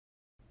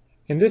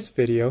In this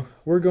video,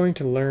 we're going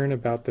to learn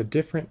about the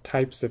different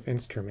types of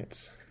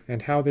instruments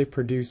and how they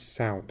produce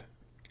sound.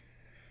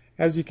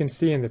 As you can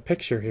see in the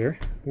picture here,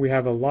 we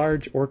have a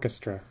large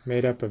orchestra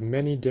made up of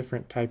many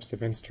different types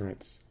of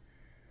instruments.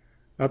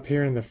 Up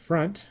here in the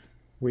front,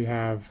 we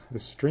have the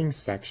strings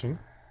section,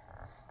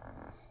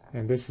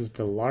 and this is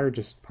the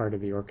largest part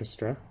of the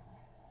orchestra.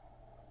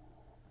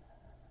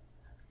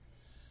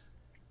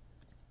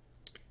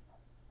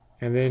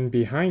 And then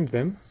behind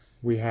them,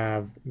 we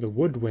have the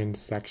woodwind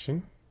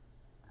section.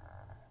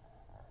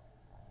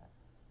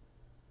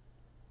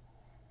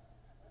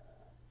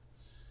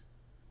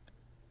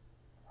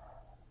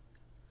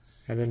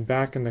 And then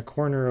back in the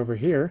corner over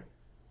here,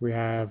 we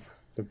have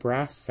the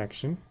brass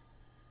section.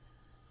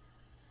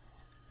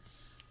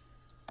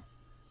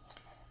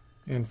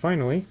 And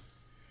finally,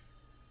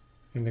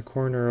 in the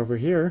corner over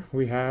here,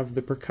 we have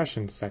the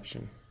percussion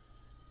section.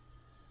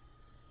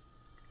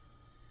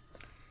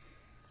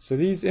 So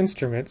these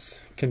instruments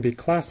can be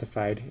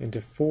classified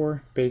into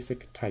four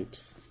basic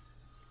types.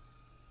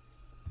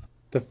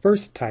 The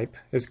first type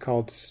is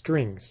called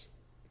strings.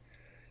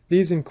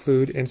 These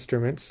include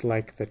instruments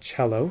like the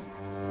cello,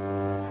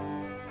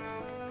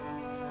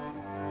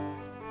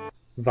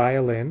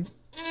 violin,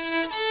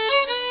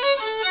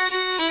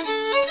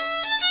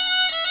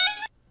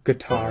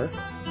 guitar,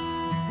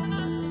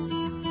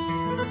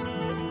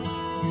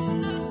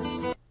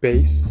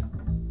 bass,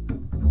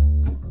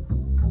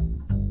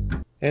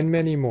 and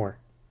many more.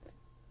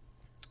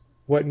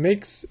 What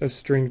makes a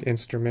stringed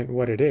instrument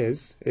what it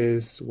is,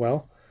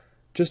 well,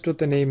 just what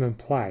the name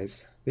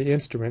implies. The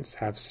instruments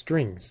have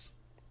strings.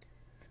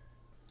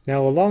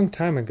 Now, a long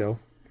time ago,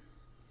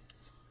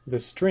 the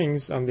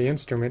strings on the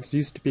instruments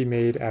used to be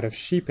made out of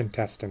sheep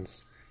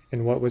intestines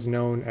in what was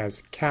known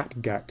as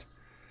catgut.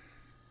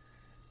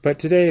 But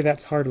today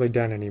that's hardly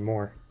done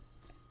anymore.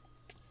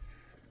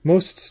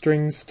 Most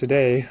strings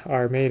today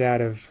are made out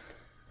of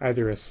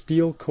either a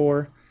steel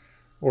core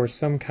or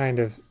some kind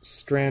of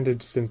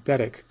stranded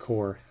synthetic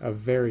core of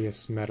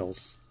various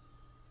metals.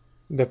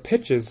 The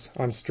pitches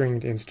on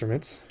stringed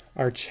instruments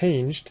are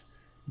changed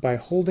by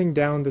holding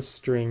down the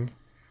string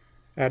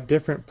at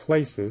different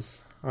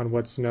places on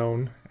what's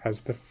known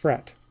as the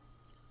fret.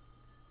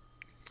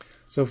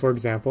 So for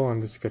example, on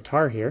this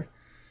guitar here,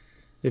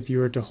 if you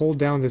were to hold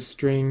down the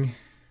string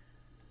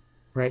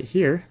right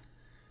here,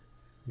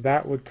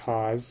 that would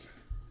cause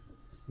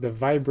the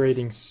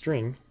vibrating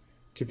string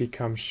to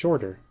become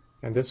shorter,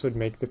 and this would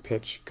make the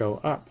pitch go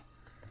up.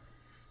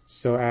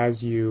 So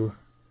as you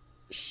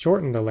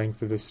shorten the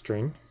length of the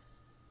string,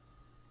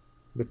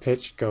 the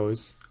pitch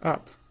goes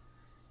up,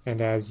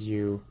 and as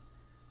you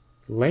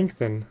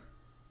lengthen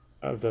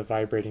of the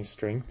vibrating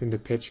string, then the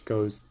pitch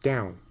goes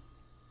down.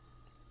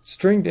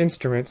 Stringed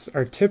instruments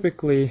are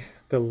typically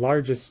the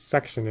largest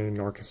section in an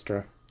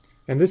orchestra,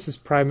 and this is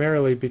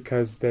primarily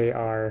because they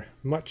are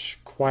much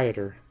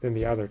quieter than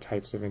the other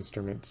types of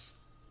instruments.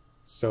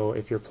 So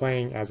if you're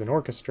playing as an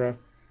orchestra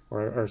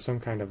or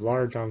some kind of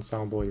large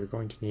ensemble, you're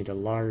going to need a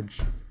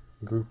large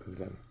group of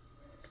them.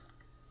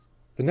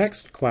 The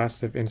next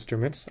class of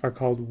instruments are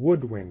called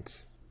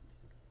woodwinds.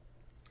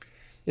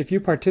 If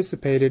you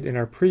participated in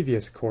our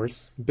previous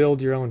course,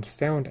 Build Your Own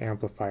Sound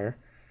Amplifier,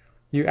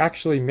 you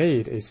actually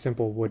made a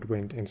simple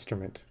woodwind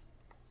instrument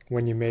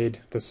when you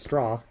made the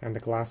straw and the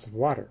glass of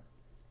water.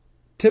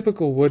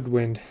 Typical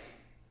woodwind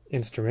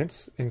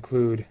instruments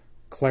include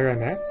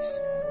clarinets,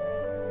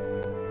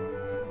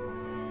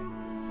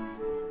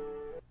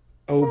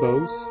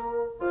 oboes,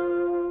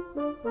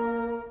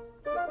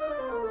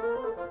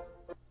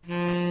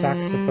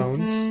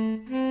 saxophones,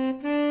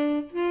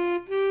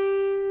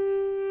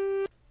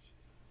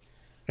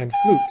 and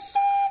flutes.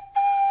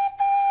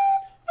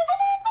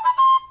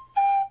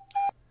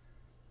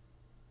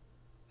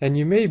 And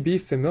you may be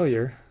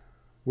familiar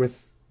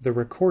with the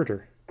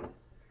recorder.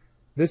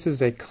 This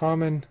is a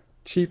common,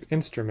 cheap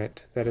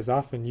instrument that is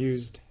often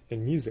used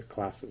in music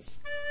classes.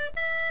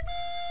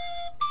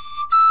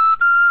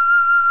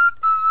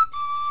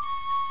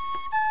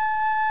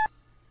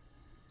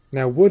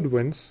 Now,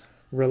 woodwinds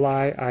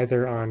rely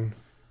either on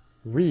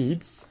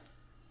reeds,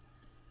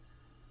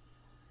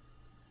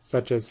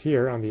 such as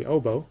here on the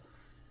oboe,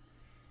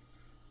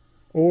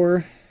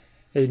 or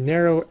a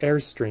narrow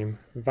airstream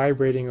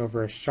vibrating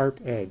over a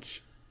sharp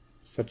edge,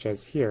 such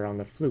as here on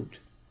the flute.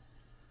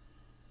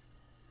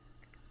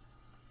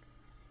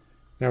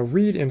 Now,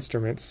 reed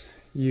instruments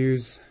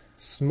use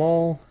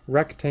small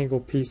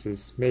rectangle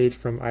pieces made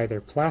from either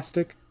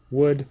plastic,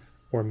 wood,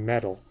 or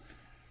metal.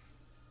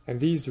 And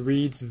these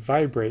reeds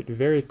vibrate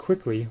very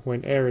quickly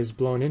when air is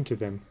blown into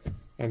them,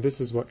 and this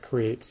is what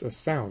creates a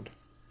sound.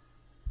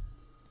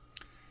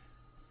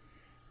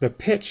 The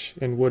pitch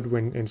in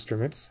woodwind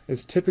instruments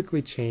is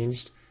typically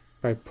changed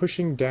by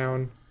pushing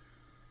down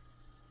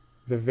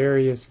the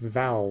various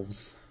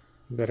valves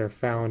that are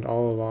found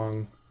all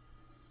along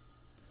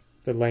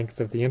the length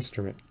of the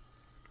instrument.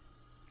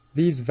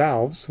 These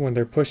valves, when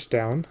they're pushed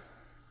down,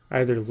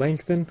 either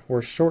lengthen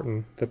or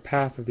shorten the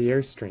path of the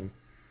airstream,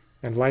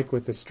 and like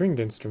with the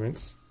stringed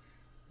instruments,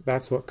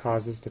 that's what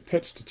causes the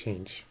pitch to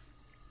change.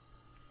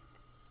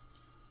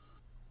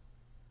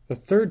 The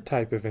third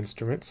type of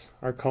instruments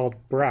are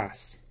called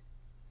brass.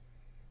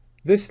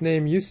 This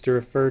name used to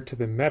refer to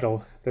the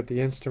metal that the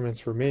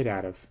instruments were made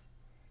out of.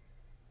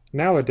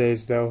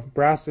 Nowadays, though,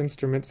 brass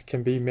instruments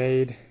can be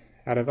made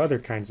out of other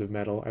kinds of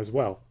metal as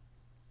well.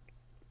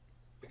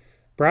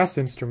 Brass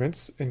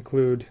instruments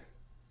include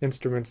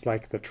instruments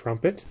like the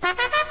trumpet,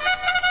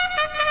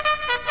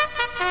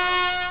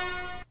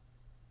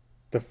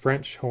 the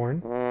French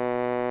horn, the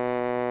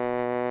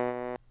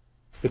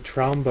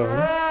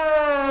trombone,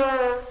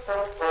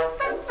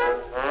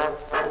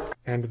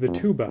 and the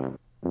tuba.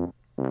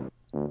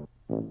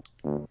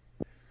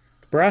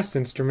 Brass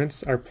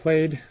instruments are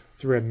played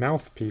through a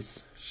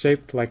mouthpiece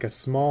shaped like a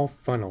small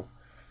funnel.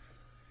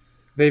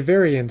 They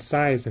vary in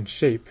size and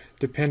shape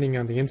depending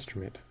on the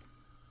instrument.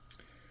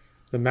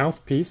 The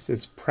mouthpiece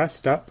is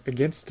pressed up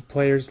against the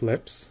player's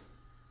lips,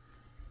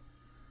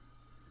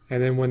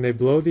 and then when they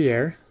blow the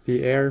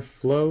air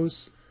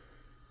flows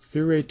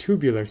through a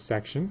tubular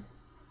section,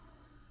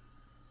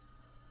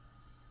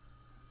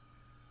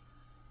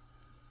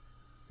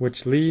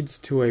 which leads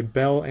to a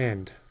bell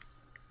end.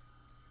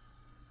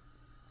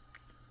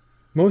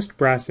 Most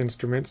brass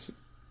instruments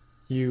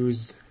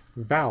use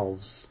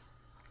valves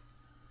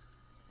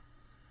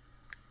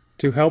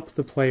to help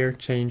the player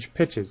change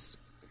pitches.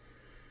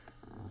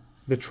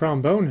 The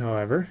trombone,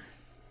 however,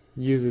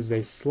 uses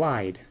a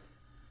slide.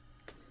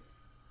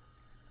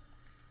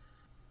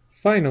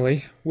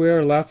 Finally, we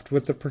are left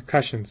with the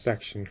percussion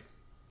section.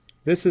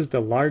 This is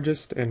the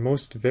largest and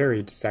most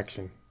varied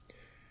section.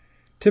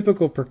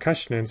 Typical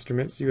percussion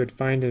instruments you would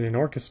find in an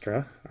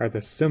orchestra are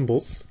the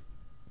cymbals,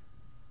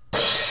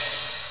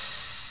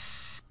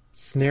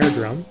 snare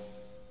drum,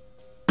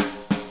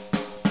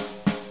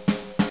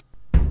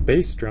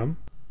 bass drum,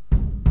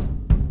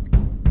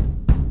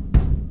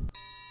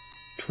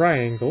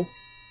 triangle,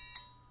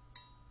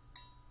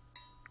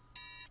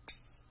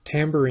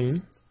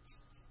 tambourine,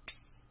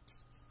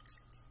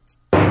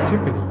 and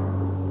timpani.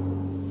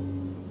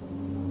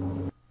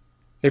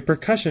 A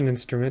percussion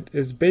instrument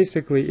is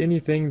basically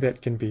anything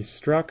that can be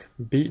struck,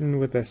 beaten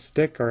with a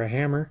stick or a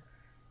hammer,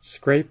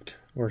 scraped,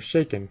 or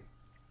shaken.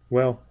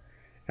 Well,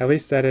 at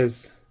least that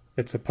is,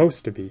 it's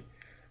supposed to be.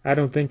 I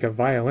don't think a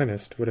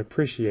violinist would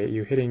appreciate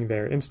you hitting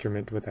their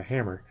instrument with a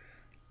hammer.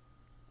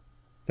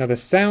 Now, the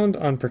sound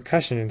on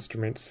percussion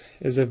instruments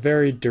is a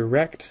very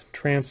direct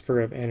transfer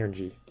of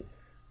energy.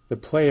 The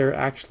player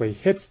actually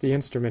hits the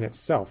instrument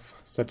itself,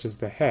 such as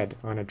the head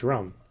on a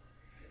drum,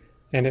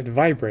 and it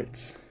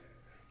vibrates.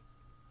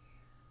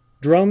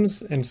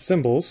 Drums and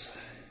cymbals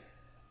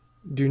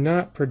do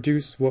not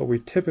produce what we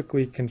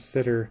typically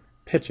consider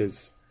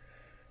pitches,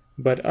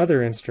 but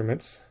other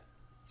instruments,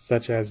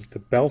 such as the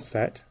bell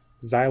set,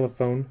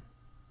 xylophone,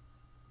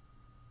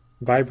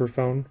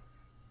 vibraphone,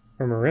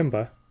 or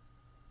marimba,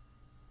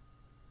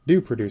 do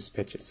produce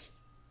pitches.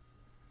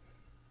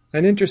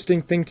 An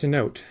interesting thing to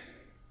note: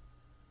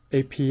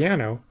 a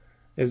piano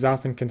is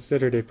often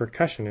considered a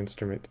percussion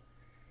instrument.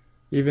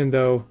 Even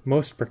though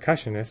most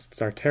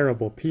percussionists are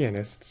terrible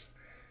pianists,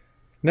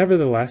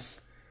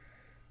 nevertheless,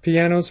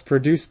 pianos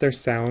produce their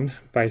sound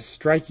by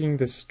striking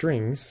the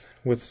strings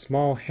with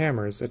small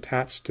hammers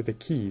attached to the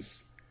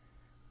keys.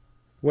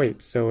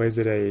 Wait, so is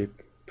it a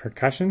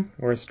percussion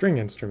or a string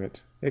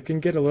instrument? It can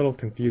get a little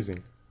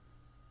confusing.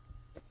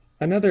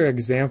 Another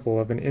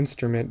example of an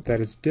instrument that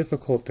is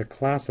difficult to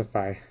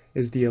classify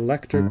is the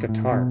electric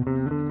guitar.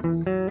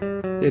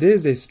 It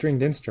is a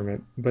stringed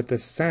instrument, but the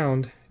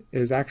sound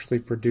is actually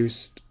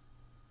produced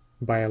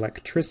by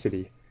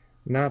electricity,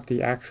 not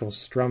the actual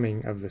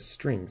strumming of the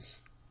strings.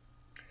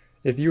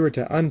 If you were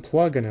to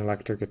unplug an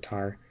electric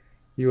guitar,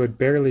 you would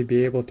barely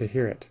be able to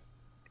hear it.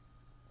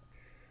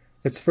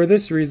 It's for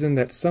this reason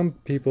that some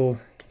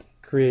people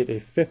create a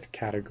fifth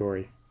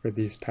category for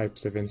these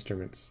types of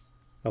instruments: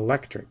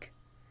 electric.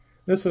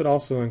 This would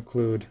also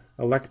include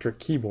electric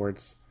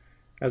keyboards,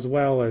 as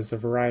well as a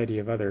variety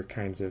of other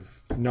kinds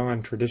of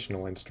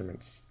non-traditional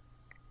instruments.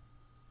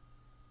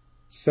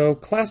 So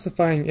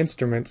classifying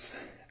instruments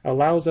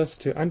allows us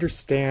to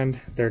understand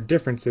their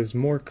differences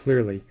more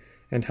clearly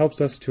and helps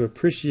us to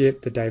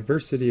appreciate the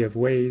diversity of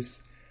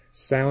ways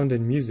sound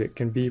and music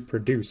can be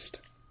produced.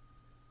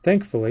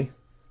 Thankfully,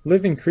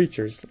 living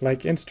creatures,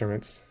 like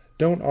instruments,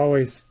 don't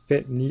always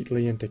fit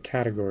neatly into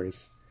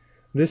categories.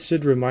 This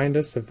should remind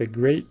us of the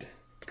great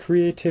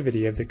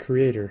creativity of the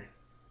Creator,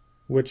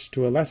 which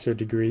to a lesser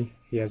degree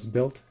He has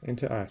built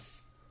into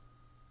us.